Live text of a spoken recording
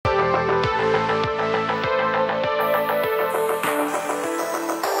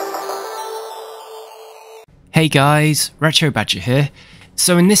Hey guys, Retro Badger here.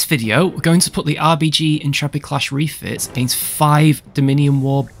 So in this video, we're going to put the RBG Intrepid class refit against 5 Dominion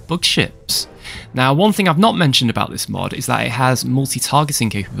War bug ships. Now, one thing I've not mentioned about this mod is that it has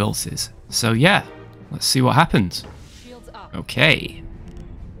multi-targeting capabilities. So yeah, let's see what happens. Okay.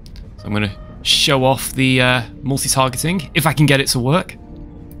 So I'm going to show off the multi-targeting, if I can get it to work.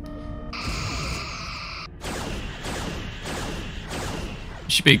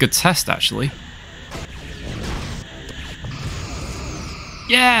 Should be a good test, actually.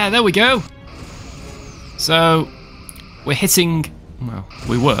 Yeah, there we go. So, we're hitting... Well,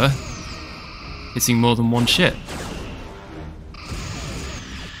 we were hitting more than one ship.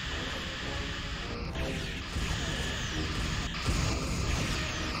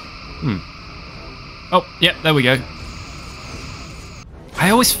 Oh, yeah, there we go. I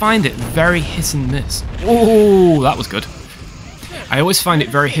always find it very hit and miss. Oh, that was good. I always find it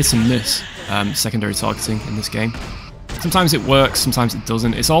very hit and miss, secondary targeting in this game. Sometimes it works, sometimes it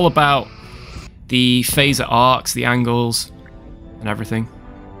doesn't. It's all about the phaser arcs, the angles, and everything.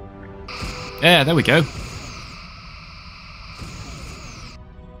 Yeah, there we go.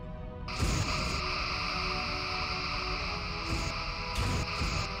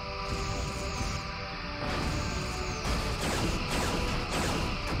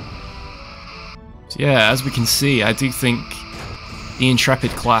 So yeah, as we can see, I do think the Intrepid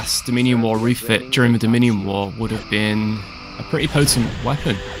class Dominion War refit during the Dominion War would have been a pretty potent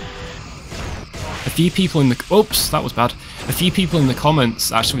weapon. A few people in the... Oops, that was bad. A few people in the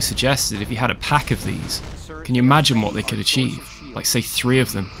comments actually suggested if you had a pack of these, can you imagine what they could achieve? Like, say, 3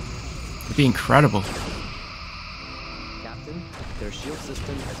 of them. It'd be incredible.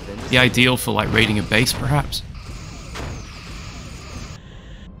 The ideal for, like, raiding a base, perhaps.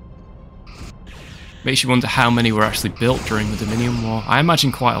 Makes you wonder how many were actually built during the Dominion War. I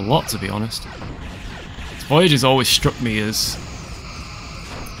imagine quite a lot, to be honest. Voyager's always struck me as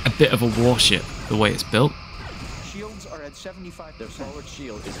a bit of a warship, the way it's built. Shields are at 75%. Their forward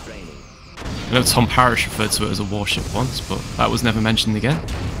shield is draining. I know Tom Parrish referred to it as a warship once, but that was never mentioned again.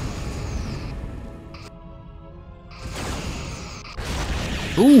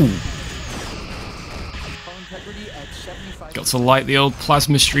 Ooh! Got to light the old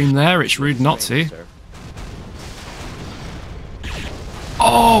plasma stream there, it's rude not to.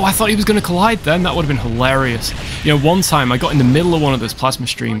 Oh, I thought he was going to collide then, that would have been hilarious. You know, one time I got in the middle of one of those plasma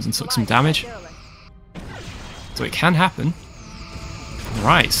streams and took some damage. So it can happen.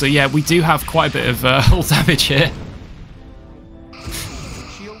 Right, so yeah, we do have quite a bit of hull damage here.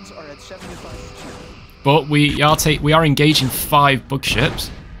 But we are engaging 5 bug ships.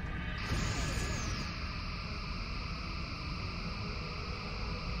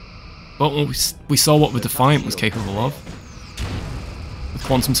 But we saw what the Defiant was capable of. With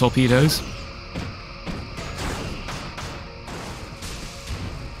quantum torpedoes.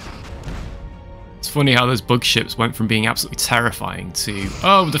 It's funny how those bug ships went from being absolutely terrifying to,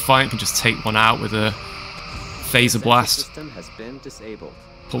 oh, the Defiant can just take one out with a phaser blast.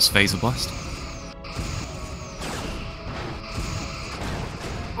 Pulse phaser blast.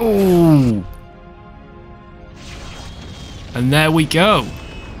 Ooh! And there we go.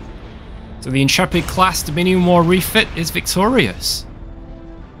 So the Intrepid class Dominion War refit is victorious.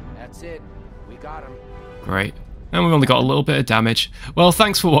 That's it. We got him. Great. And we've only got a little bit of damage. Well,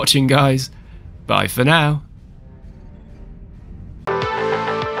 thanks for watching, guys. Bye for now.